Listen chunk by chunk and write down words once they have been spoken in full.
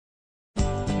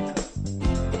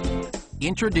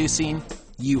Introducing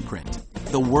uPrint,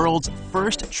 the world's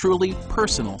first truly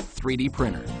personal 3D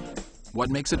printer. What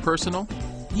makes it personal?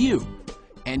 You,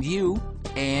 and you,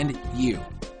 and you.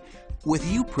 With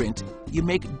uPrint, you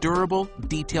make durable,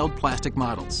 detailed plastic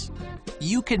models.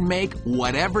 You can make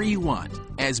whatever you want,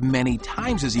 as many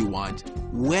times as you want,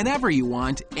 whenever you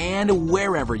want, and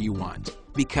wherever you want,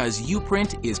 because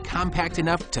uPrint is compact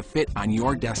enough to fit on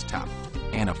your desktop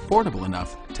and affordable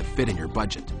enough to fit in your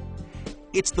budget.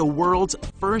 It's the world's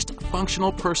first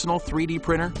functional personal 3D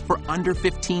printer for under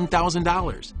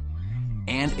 $15,000.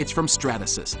 And it's from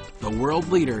Stratasys, the world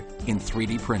leader in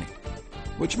 3D printing,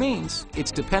 which means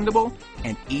it's dependable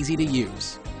and easy to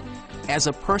use. As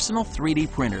a personal 3D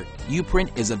printer,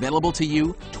 uPrint is available to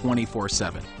you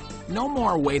 24/7. No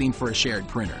more waiting for a shared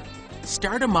printer.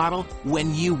 Start a model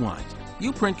when you want.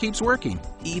 uPrint keeps working,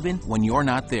 even when you're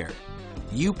not there.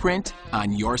 uPrint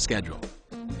on your schedule.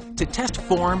 To test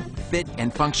form, fit,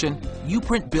 and function,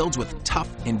 uPrint builds with tough,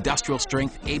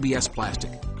 industrial-strength ABS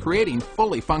plastic, creating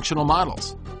fully functional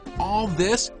models. All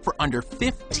this for under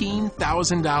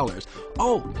 $15,000.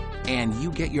 Oh, and you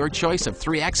get your choice of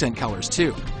 3 accent colors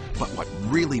too. But what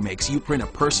really makes uPrint a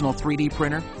personal 3D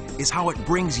printer is how it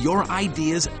brings your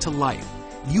ideas to life.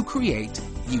 You create,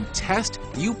 you test,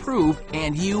 you prove,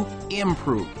 and you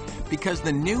improve. Because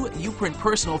the new uPrint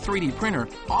personal 3D printer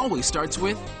always starts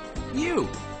with you.